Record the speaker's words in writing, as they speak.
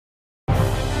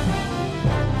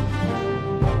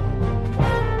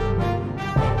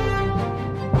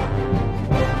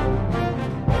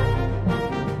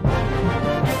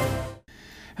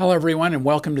Hello everyone and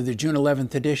welcome to the June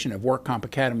 11th edition of WorkComp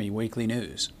Academy Weekly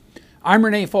News. I'm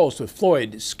Renee Fols with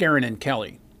Floyd, Skeren, and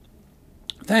Kelly.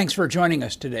 Thanks for joining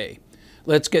us today.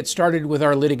 Let's get started with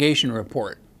our litigation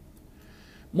report.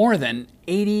 More than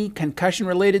 80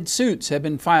 concussion-related suits have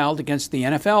been filed against the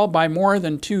NFL by more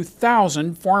than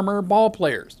 2,000 former ball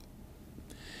players.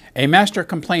 A master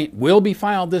complaint will be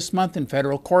filed this month in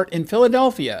federal court in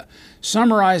Philadelphia,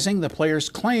 summarizing the players'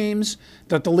 claims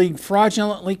that the league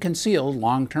fraudulently concealed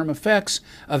long-term effects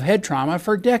of head trauma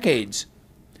for decades.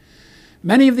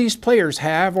 Many of these players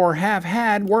have or have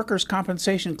had workers'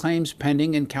 compensation claims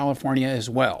pending in California as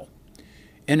well.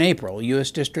 In April,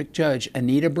 U.S. District Judge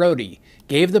Anita Brody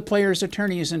gave the players'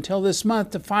 attorneys until this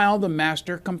month to file the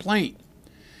master complaint.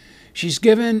 She's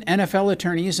given NFL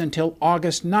attorneys until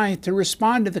August 9th to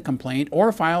respond to the complaint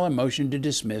or file a motion to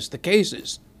dismiss the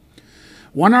cases.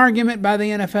 One argument by the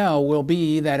NFL will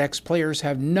be that ex-players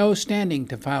have no standing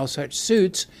to file such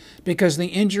suits because the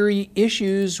injury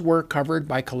issues were covered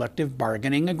by collective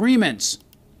bargaining agreements.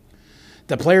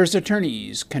 The players'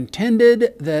 attorneys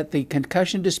contended that the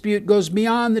concussion dispute goes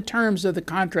beyond the terms of the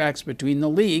contracts between the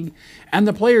league and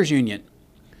the players' union.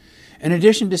 In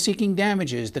addition to seeking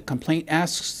damages, the complaint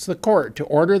asks the court to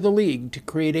order the league to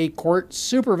create a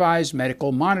court-supervised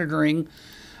medical monitoring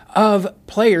of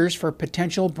players for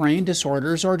potential brain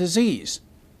disorders or disease.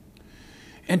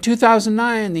 In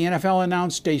 2009, the NFL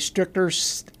announced a stricter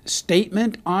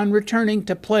statement on returning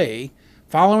to play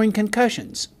following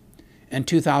concussions. In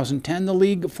 2010, the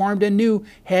league formed a new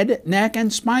head, neck,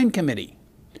 and spine committee.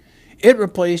 It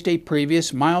replaced a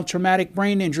previous mild traumatic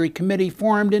brain injury committee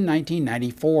formed in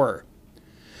 1994.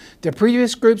 The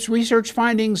previous group's research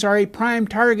findings are a prime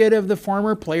target of the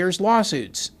former players'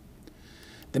 lawsuits.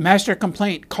 The master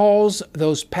complaint calls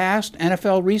those past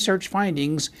NFL research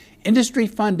findings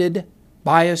industry-funded,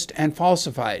 biased, and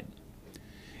falsified.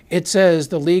 It says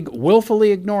the league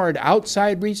willfully ignored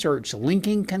outside research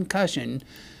linking concussion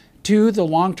to the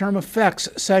long-term effects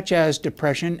such as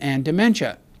depression and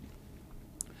dementia.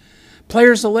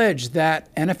 Players allege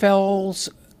that NFL's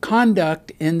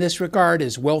conduct in this regard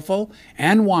is willful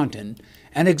and wanton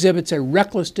and exhibits a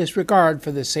reckless disregard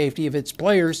for the safety of its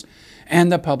players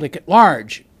and the public at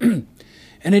large. In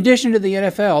addition to the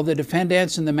NFL, the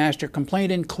defendants in the master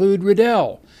complaint include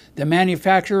Riddell, the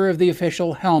manufacturer of the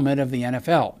official helmet of the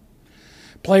NFL.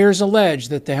 Players allege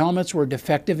that the helmets were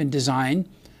defective in design,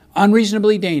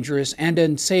 unreasonably dangerous, and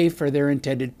unsafe for their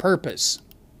intended purpose.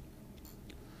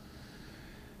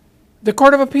 The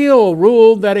Court of Appeal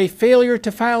ruled that a failure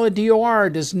to file a DOR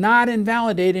does not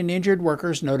invalidate an injured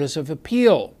worker's notice of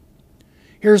appeal.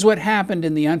 Here's what happened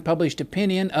in the unpublished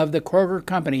opinion of the Kroger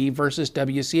Company versus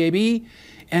WCAB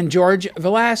and George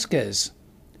Velasquez.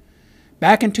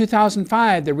 Back in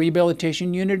 2005, the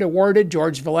Rehabilitation Unit awarded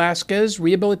George Velasquez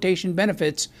rehabilitation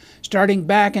benefits starting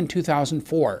back in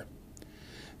 2004.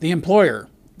 The employer,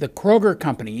 the Kroger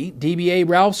Company, DBA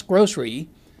Ralph's Grocery,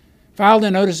 filed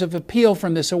a notice of appeal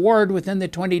from this award within the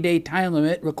 20-day time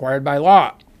limit required by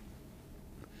law.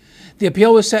 The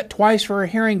appeal was set twice for a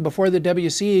hearing before the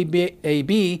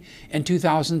WCAB in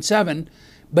 2007,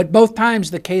 but both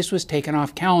times the case was taken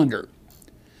off calendar.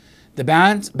 The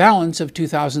balance of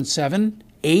 2007,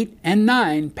 8, and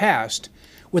 9 passed,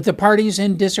 with the parties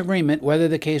in disagreement whether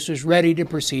the case was ready to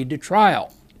proceed to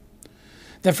trial.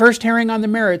 The first hearing on the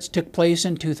merits took place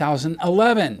in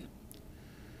 2011.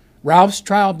 Ralph's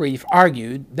trial brief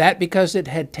argued that because it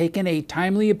had taken a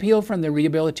timely appeal from the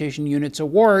Rehabilitation Unit's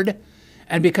award,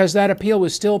 and because that appeal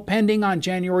was still pending on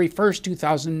January 1,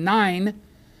 2009,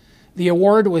 the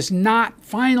award was not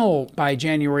final by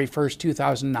January 1,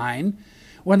 2009,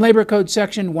 when Labor Code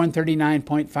Section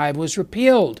 139.5 was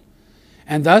repealed,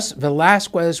 and thus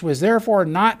Velasquez was therefore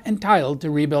not entitled to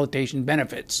rehabilitation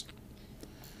benefits.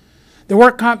 The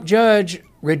work comp judge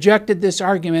rejected this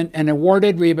argument and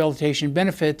awarded rehabilitation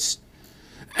benefits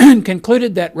and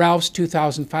concluded that Ralph's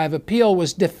 2005 appeal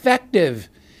was defective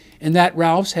in that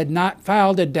Ralph's had not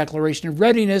filed a declaration of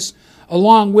readiness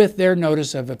along with their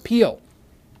notice of appeal.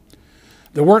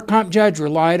 The work comp judge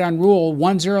relied on Rule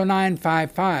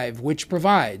 10955, which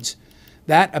provides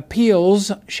that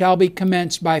appeals shall be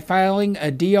commenced by filing a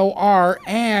DOR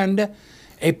and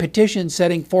a petition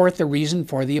setting forth the reason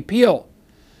for the appeal.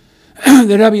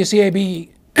 The WCAB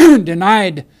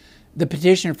denied the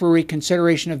petition for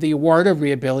reconsideration of the award of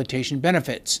rehabilitation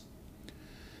benefits.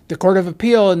 The Court of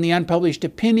Appeal, in the unpublished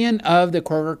opinion of the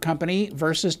Kroger Company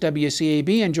versus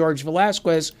WCAB and George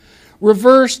Velasquez,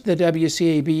 reversed the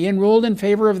WCAB and ruled in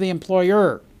favor of the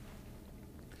employer.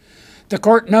 The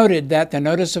court noted that the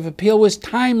notice of appeal was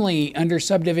timely under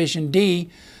Subdivision D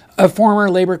of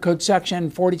former Labor Code Section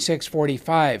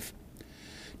 4645.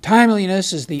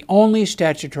 Timeliness is the only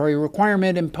statutory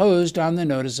requirement imposed on the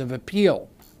notice of appeal.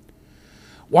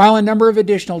 While a number of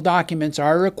additional documents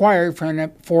are required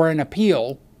for an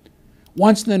appeal,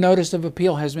 once the notice of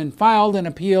appeal has been filed, an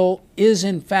appeal is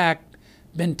in fact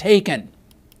been taken.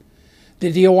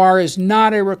 The DOR is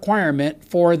not a requirement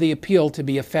for the appeal to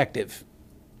be effective.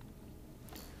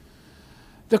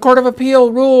 The Court of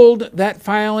Appeal ruled that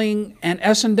filing an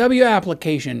S&W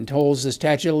application tolls the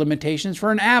statute of limitations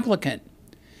for an applicant,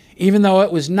 even though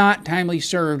it was not timely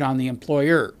served on the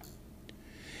employer.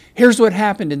 Here's what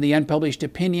happened in the unpublished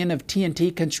opinion of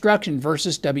T&T Construction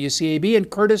versus WCAB and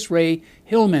Curtis Ray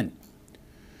Hillman.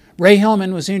 Ray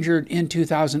Hillman was injured in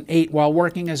 2008 while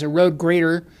working as a road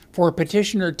grader for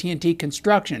petitioner T&T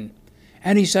Construction,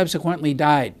 and he subsequently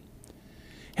died.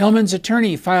 Hillman's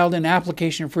attorney filed an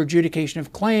application for adjudication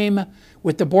of claim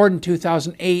with the board in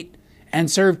 2008 and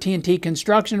served T&T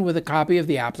Construction with a copy of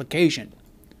the application.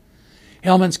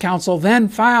 Hillman's counsel then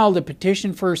filed a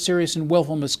petition for serious and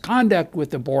willful misconduct with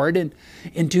the board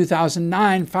in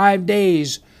 2009, 5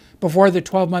 days before the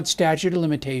 12-month statute of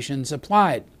limitations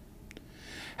applied.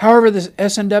 However, the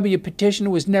S&W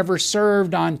petition was never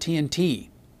served on T&T.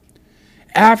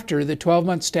 After the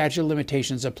 12-month statute of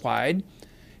limitations applied,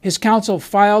 his counsel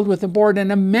filed with the board an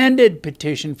amended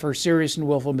petition for serious and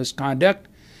willful misconduct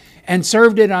and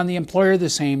served it on the employer the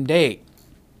same day.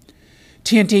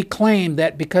 T&T claimed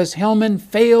that because Hillman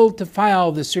failed to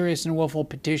file the serious and willful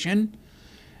petition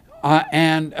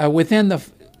and within the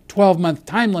 12-month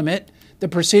time limit, the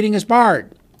proceeding is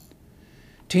barred.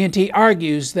 T&T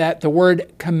argues that the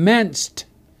word commenced,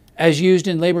 as used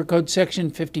in Labor Code Section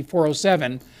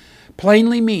 5407,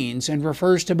 plainly means and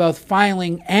refers to both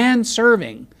filing and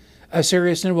serving a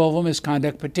serious and willful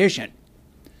misconduct petition.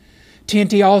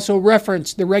 T&T also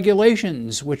referenced the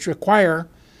regulations which require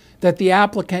that the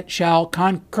applicant shall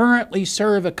concurrently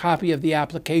serve a copy of the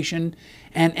application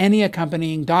and any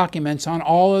accompanying documents on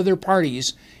all other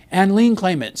parties and lien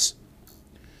claimants.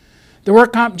 The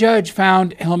work comp judge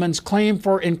found Hillman's claim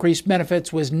for increased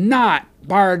benefits was not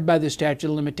barred by the statute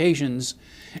of limitations,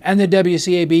 and the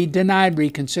WCAB denied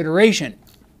reconsideration.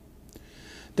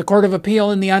 The Court of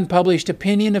Appeal, in the unpublished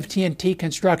opinion of T&T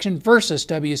Construction versus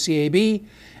WCAB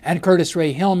and Curtis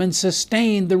Ray Hillman,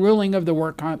 sustained the ruling of the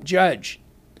work comp judge.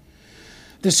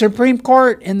 The Supreme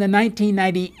Court, in the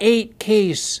 1998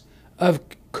 case of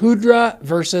Kudra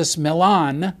versus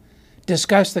Milan,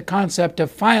 discussed the concept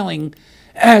of filing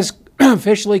as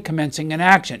officially commencing an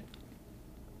action.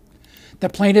 The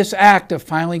plaintiff's act of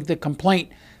filing the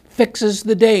complaint fixes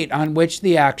the date on which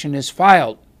the action is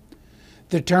filed.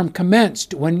 The term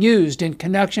commenced, when used in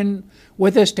connection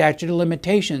with a statute of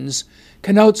limitations,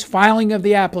 connotes filing of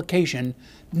the application,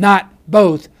 not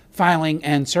both filing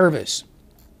and service.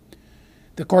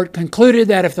 The court concluded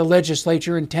that if the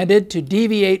legislature intended to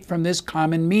deviate from this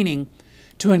common meaning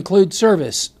to include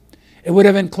service, it would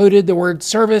have included the word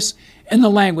service in the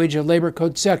language of Labor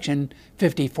Code Section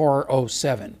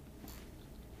 5407.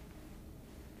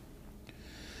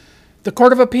 The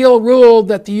Court of Appeal ruled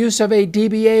that the use of a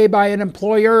DBA by an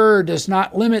employer does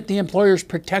not limit the employer's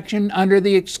protection under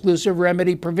the exclusive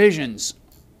remedy provisions.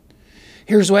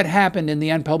 Here's what happened in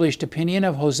the unpublished opinion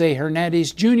of Jose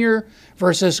Hernandez Jr.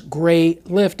 versus Gray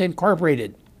Lift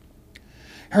Incorporated.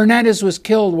 Hernandez was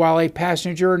killed while a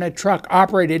passenger in a truck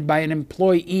operated by an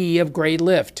employee of Gray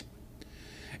Lift.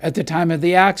 At the time of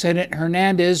the accident,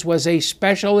 Hernandez was a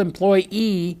special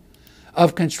employee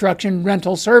of Construction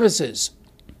Rental Services,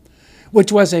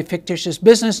 which was a fictitious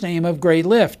business name of Gray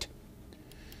Lift.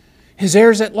 His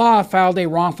heirs at law filed a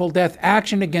wrongful death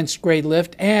action against Gray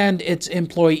Lift and its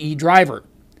employee driver.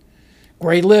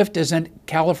 Gray Lift is a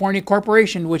California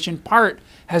corporation which in part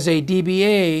has a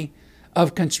DBA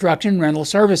of Construction Rental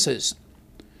Services.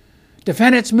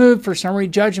 Defendants moved for summary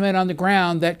judgment on the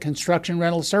ground that Construction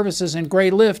Rental Services and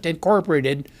Gray Lift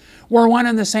Incorporated were one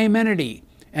and the same entity,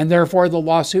 and therefore the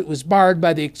lawsuit was barred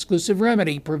by the exclusive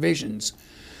remedy provisions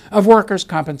of workers'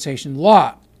 compensation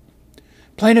law.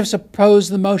 Plaintiffs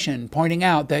opposed the motion, pointing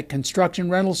out that Construction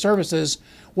Rental Services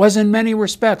was in many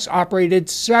respects operated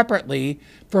separately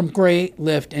from Gray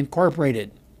Lift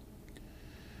Incorporated.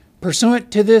 Pursuant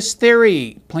to this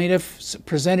theory, plaintiffs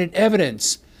presented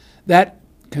evidence that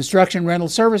Construction Rental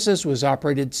Services was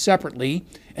operated separately,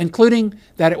 including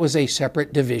that it was a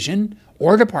separate division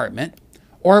or department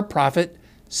or profit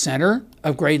center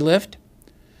of Gray Lift,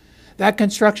 that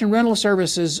Construction Rental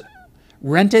Services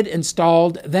rented,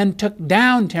 installed, then took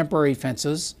down temporary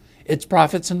fences. Its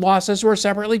profits and losses were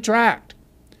separately tracked.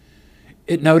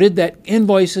 It noted that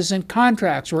invoices and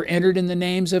contracts were entered in the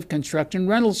names of Construction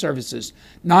Rental Services,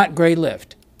 not Gray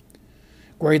Lift.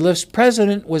 Graylift's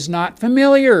president was not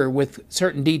familiar with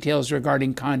certain details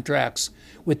regarding contracts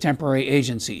with temporary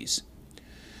agencies.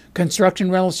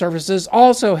 Construction Rental Services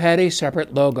also had a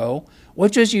separate logo,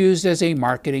 which was used as a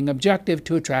marketing objective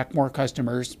to attract more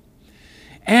customers.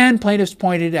 And plaintiffs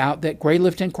pointed out that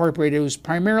Graylift Incorporated was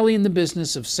primarily in the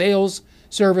business of sales,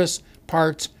 service,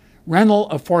 parts, rental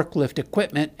of forklift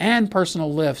equipment, and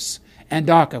personal lifts and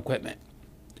dock equipment.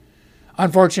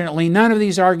 Unfortunately, none of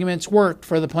these arguments worked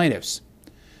for the plaintiffs.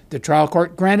 The trial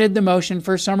court granted the motion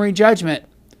for summary judgment.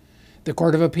 The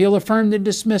Court of Appeal affirmed the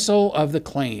dismissal of the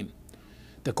claim.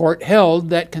 The court held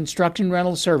that Construction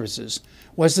Rental Services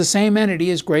was the same entity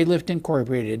as Graylift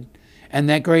Incorporated, and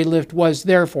that Graylift was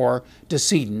therefore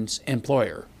decedent's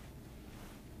employer.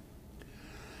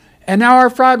 And now our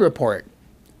fraud report.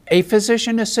 A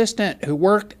physician assistant who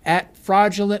worked at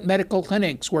fraudulent medical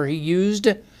clinics where he used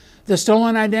the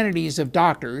stolen identities of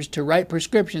doctors to write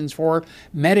prescriptions for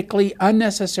medically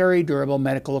unnecessary durable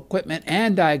medical equipment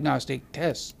and diagnostic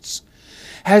tests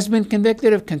has been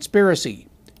convicted of conspiracy,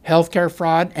 healthcare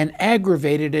fraud, and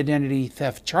aggravated identity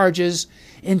theft charges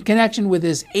in connection with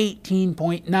his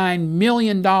 $18.9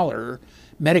 million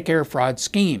Medicare fraud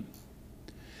scheme.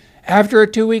 After a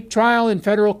 2-week trial in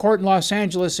federal court in Los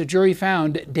Angeles, a jury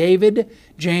found David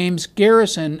James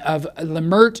Garrison of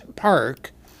Leimert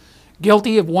Park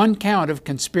guilty of 1 count of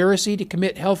conspiracy to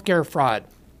commit healthcare fraud,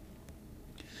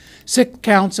 6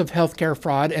 counts of healthcare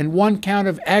fraud, and 1 count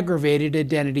of aggravated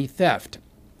identity theft.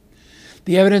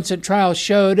 The evidence at trial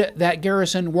showed that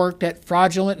Garrison worked at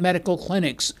fraudulent medical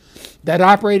clinics that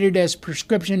operated as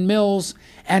prescription mills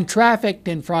and trafficked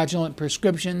in fraudulent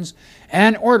prescriptions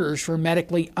and orders for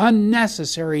medically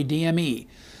unnecessary DME,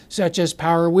 such as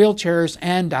power wheelchairs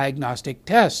and diagnostic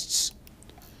tests.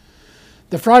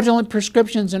 The fraudulent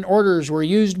prescriptions and orders were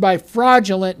used by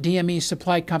fraudulent DME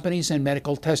supply companies and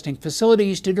medical testing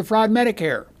facilities to defraud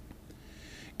Medicare.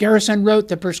 Garrison wrote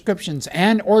the prescriptions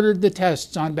and ordered the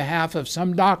tests on behalf of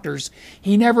some doctors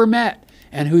he never met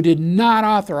and who did not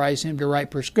authorize him to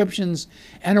write prescriptions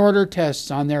and order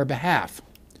tests on their behalf.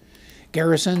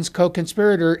 Garrison's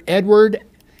co-conspirator Edward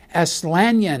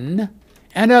Aslanian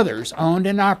and others owned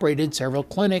and operated several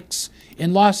clinics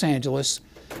in Los Angeles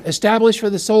established for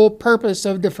the sole purpose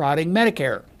of defrauding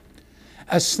Medicare.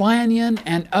 Aslanian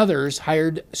and others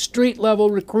hired street-level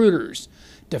recruiters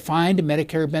to find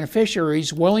Medicare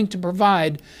beneficiaries willing to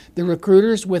provide the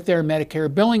recruiters with their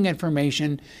Medicare billing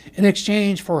information in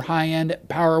exchange for high-end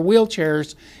power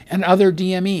wheelchairs and other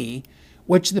DME,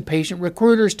 which the patient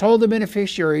recruiters told the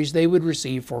beneficiaries they would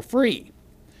receive for free.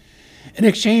 In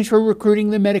exchange for recruiting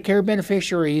the Medicare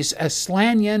beneficiaries,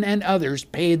 Aslanian and others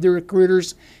paid the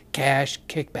recruiters cash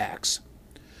kickbacks.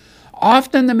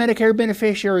 Often the Medicare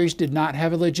beneficiaries did not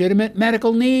have a legitimate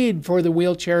medical need for the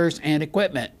wheelchairs and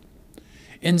equipment.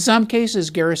 In some cases,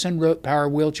 Garrison wrote power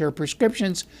wheelchair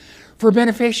prescriptions for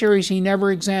beneficiaries he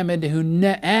never examined who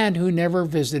never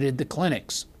visited the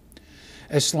clinics.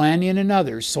 Aslanian and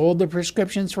others sold the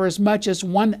prescriptions for as much as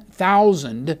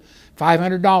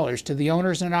 $1,500 to the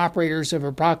owners and operators of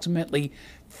approximately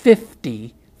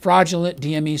 50 fraudulent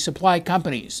DME supply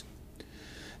companies.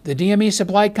 The DME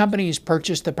supply companies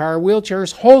purchased the power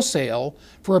wheelchairs wholesale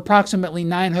for approximately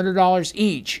 $900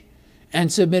 each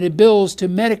and submitted bills to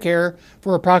Medicare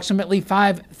for approximately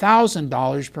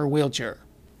 $5,000 per wheelchair.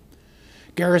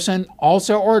 Garrison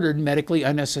also ordered medically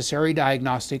unnecessary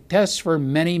diagnostic tests for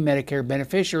many Medicare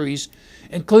beneficiaries,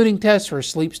 including tests for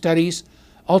sleep studies,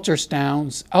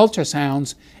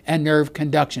 ultrasounds, and nerve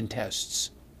conduction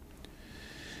tests.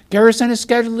 Garrison is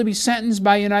scheduled to be sentenced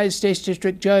by United States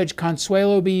District Judge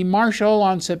Consuelo B. Marshall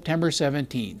on September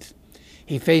 17th.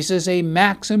 He faces a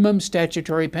maximum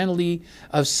statutory penalty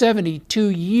of 72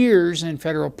 years in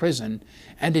federal prison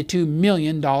and a $2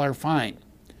 million fine.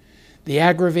 The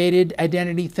aggravated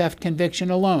identity theft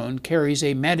conviction alone carries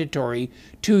a mandatory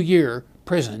 2-year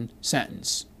prison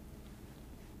sentence.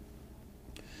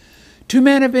 2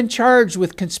 men have been charged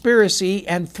with conspiracy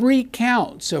and 3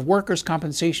 counts of workers'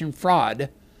 compensation fraud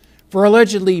for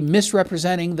allegedly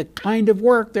misrepresenting the kind of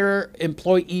work their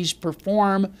employees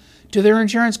perform to their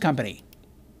insurance company.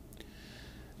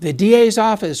 The DA's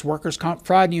office Workers' Comp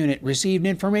Fraud Unit received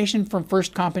information from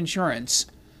First Comp Insurance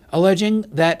alleging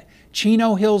that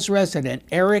Chino Hills resident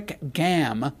Eric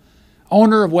Gamm,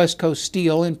 owner of West Coast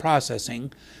Steel and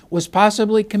Processing, was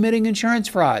possibly committing insurance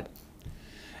fraud.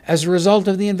 As a result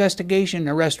of the investigation,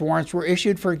 arrest warrants were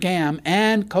issued for Gamm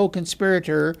and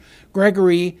co-conspirator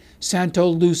Gregory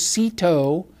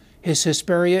Santolucito, his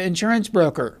Hesperia insurance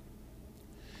broker.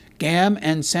 GAM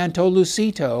and Santo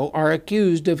Lucito are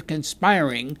accused of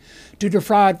conspiring to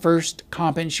defraud First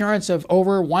Comp Insurance of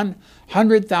over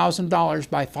 $100,000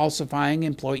 by falsifying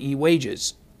employee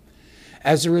wages.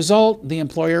 As a result, the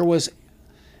employer was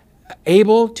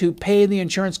able to pay the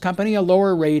insurance company a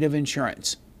lower rate of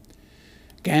insurance.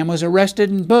 GAM was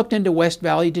arrested and booked into West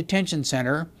Valley Detention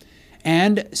Center,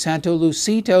 and Santo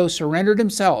Lucito surrendered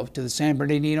himself to the San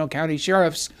Bernardino County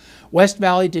Sheriff's West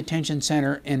Valley Detention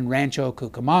Center in Rancho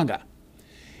Cucamonga.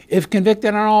 If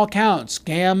convicted on all counts,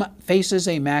 GAM faces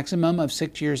a maximum of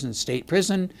 6 years in state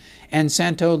prison, and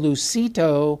Santo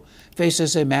Lucito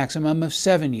faces a maximum of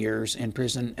 7 years in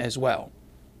prison as well.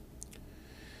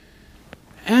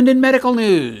 And in medical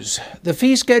news, the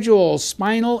fee schedule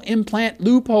spinal implant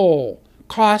loophole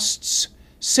costs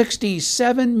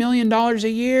 $67 million a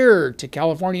year to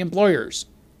California employers.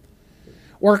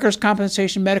 Workers'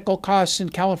 compensation medical costs in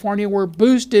California were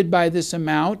boosted by this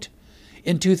amount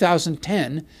in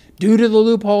 2010 due to the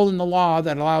loophole in the law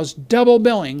that allows double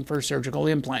billing for surgical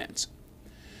implants.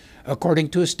 According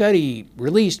to a study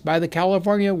released by the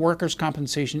California Workers'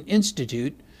 Compensation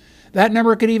Institute, that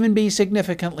number could even be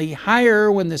significantly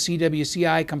higher when the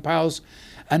CWCI compiles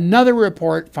another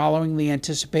report following the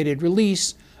anticipated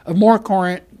release of more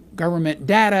current government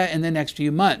data in the next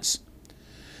few months.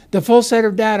 The full set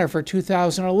of data for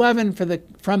 2011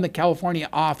 from the California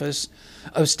Office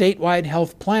of Statewide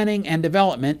Health Planning and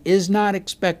Development is not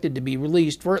expected to be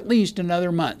released for at least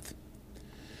another month.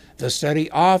 The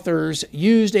study authors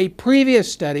used a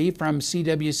previous study from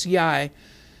CWCI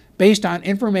based on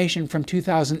information from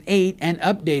 2008 and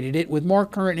updated it with more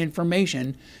current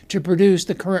information to produce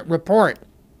the current report.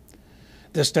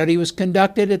 The study was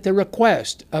conducted at the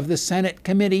request of the Senate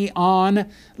Committee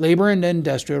on Labor and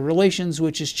Industrial Relations,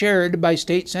 which is chaired by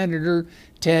State Senator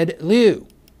Ted Lieu.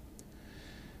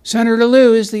 Senator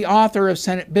Lieu is the author of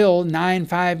Senate Bill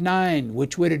 959,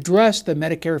 which would address the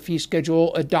Medicare fee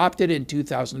schedule adopted in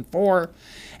 2004,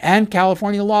 and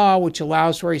California law, which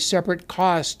allows for a separate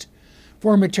cost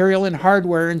for material and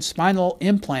hardware and spinal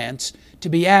implants to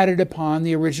be added upon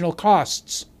the original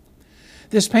costs.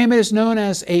 This payment is known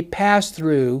as a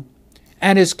pass-through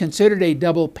and is considered a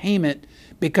double payment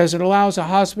because it allows a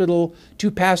hospital to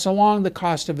pass along the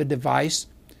cost of a device,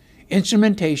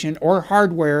 instrumentation, or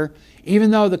hardware,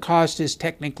 even though the cost is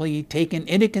technically taken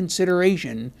into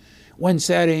consideration when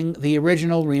setting the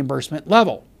original reimbursement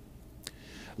level.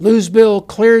 Lieu's bill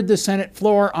cleared the Senate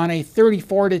floor on a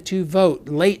 34-2 vote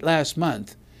late last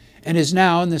month and is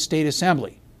now in the State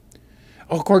Assembly.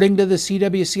 According to the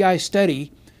CWCI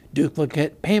study,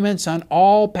 duplicate payments on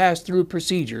all pass-through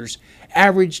procedures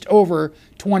averaged over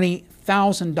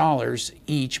 $20,000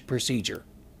 each procedure.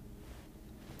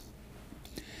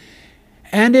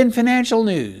 And in financial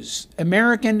news,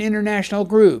 American International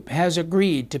Group has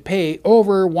agreed to pay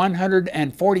over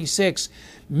 $146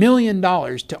 million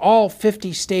to all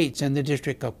 50 states and the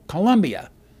District of Columbia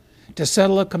to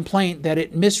settle a complaint that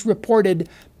it misreported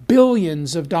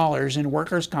billions of dollars in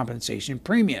workers' compensation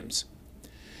premiums.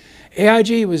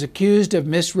 AIG was accused of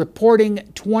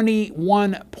misreporting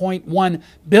 $21.1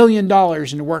 billion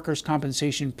in workers'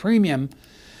 compensation premium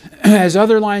as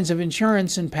other lines of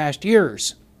insurance in past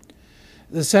years.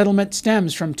 The settlement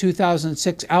stems from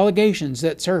 2006 allegations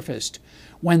that surfaced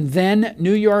when then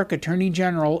New York Attorney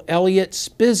General Eliot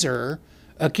Spitzer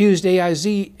accused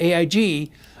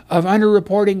AIG of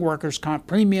underreporting workers' comp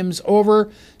premiums over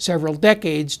several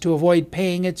decades to avoid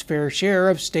paying its fair share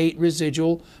of state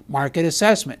residual market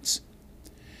assessments.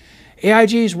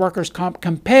 AIG's workers' comp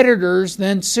competitors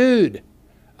then sued,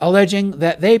 alleging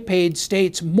that they paid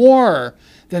states more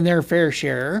than their fair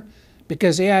share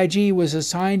because AIG was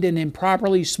assigned an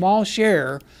improperly small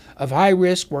share of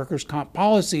high-risk workers' comp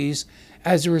policies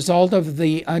as a result of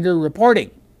the underreporting.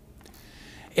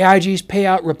 AIG's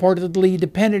payout reportedly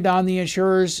depended on the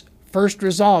insurers first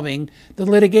resolving the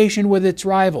litigation with its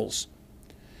rivals.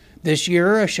 This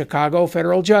year, a Chicago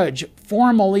federal judge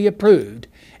formally approved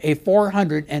a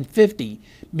 $450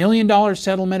 million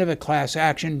settlement of a class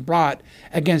action brought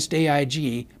against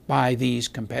AIG by these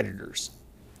competitors.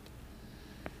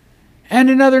 And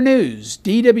in other news,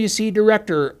 DWC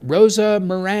Director Rosa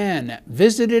Moran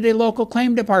visited a local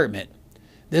claim department.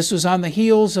 This was on the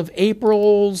heels of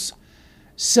April's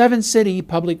 7-city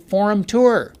public forum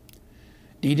tour.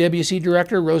 DWC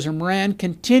Director Rosa Moran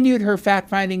continued her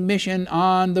fact-finding mission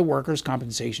on the workers'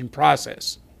 compensation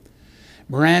process.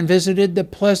 Moran visited the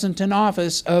Pleasanton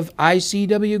office of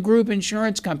ICW Group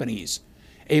Insurance Companies,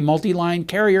 a multi-line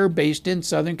carrier based in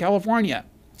Southern California.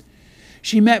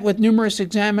 She met with numerous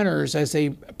examiners as they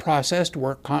processed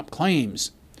work comp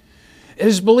claims. It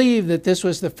is believed that this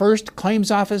was the first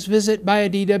claims office visit by a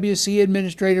DWC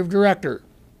administrative director.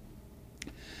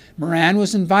 Moran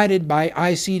was invited by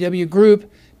ICW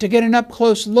Group to get an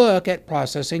up-close look at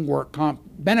processing work comp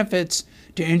benefits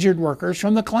to injured workers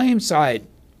from the claims side.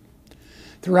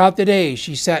 Throughout the day,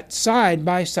 she sat side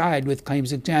by side with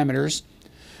claims examiners,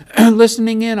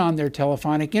 listening in on their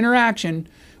telephonic interaction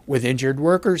with injured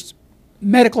workers,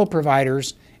 medical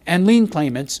providers, and lien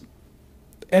claimants,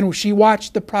 and she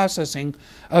watched the processing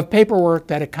of paperwork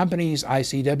that accompanies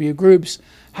ICW Group's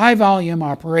high-volume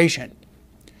operation.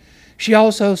 She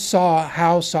also saw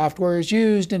how software is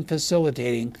used in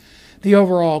facilitating the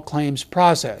overall claims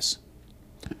process.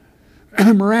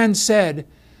 Moran said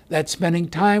that spending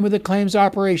time with the claims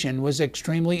operation was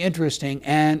extremely interesting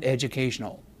and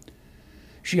educational.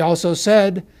 She also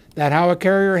said that how a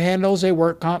carrier handles a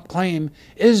work comp claim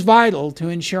is vital to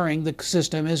ensuring the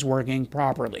system is working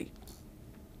properly.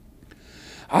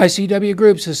 ICW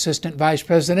Group's Assistant Vice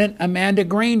President Amanda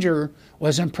Granger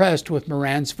was impressed with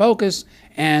Moran's focus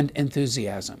and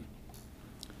enthusiasm.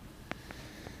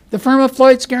 The firm of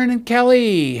Floyd, Skeren &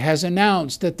 Kelly has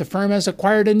announced that the firm has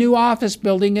acquired a new office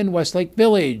building in Westlake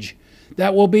Village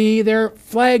that will be their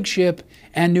flagship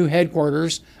and new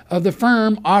headquarters of the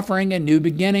firm, offering a new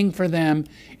beginning for them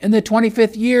in the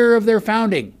 25th year of their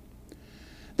founding.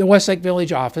 The Westlake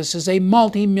Village office is a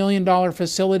multi-million-dollar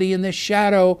facility in the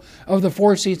shadow of the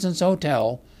Four Seasons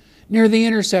Hotel near the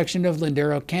intersection of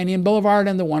Lindero Canyon Boulevard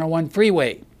and the 101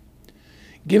 freeway.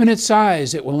 Given its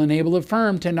size, it will enable the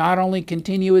firm to not only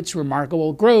continue its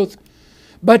remarkable growth,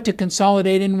 but to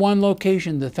consolidate in one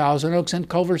location the Thousand Oaks and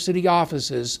Culver City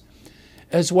offices,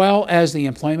 as well as the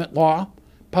employment law,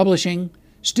 publishing,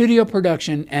 studio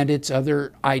production, and its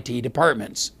other IT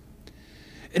departments.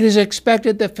 It is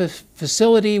expected that the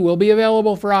facility will be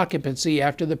available for occupancy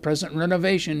after the present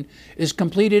renovation is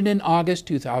completed in August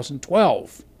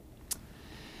 2012.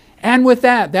 And with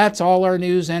that, that's all our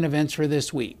news and events for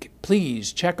this week.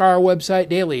 Please check our website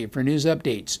daily for news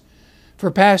updates, for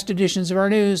past editions of our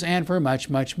news, and for much,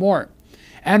 much more.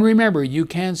 And remember, you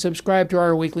can subscribe to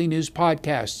our weekly news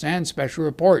podcasts and special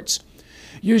reports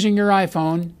using your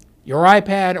iPhone, your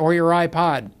iPad, or your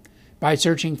iPod by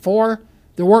searching for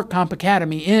the Work Comp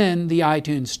Academy in the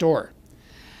iTunes Store.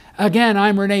 Again,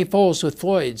 I'm Renee Foles with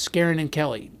Floyd, Skeren &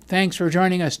 Kelly. Thanks for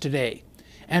joining us today.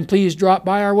 And please drop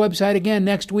by our website again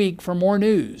next week for more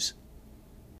news.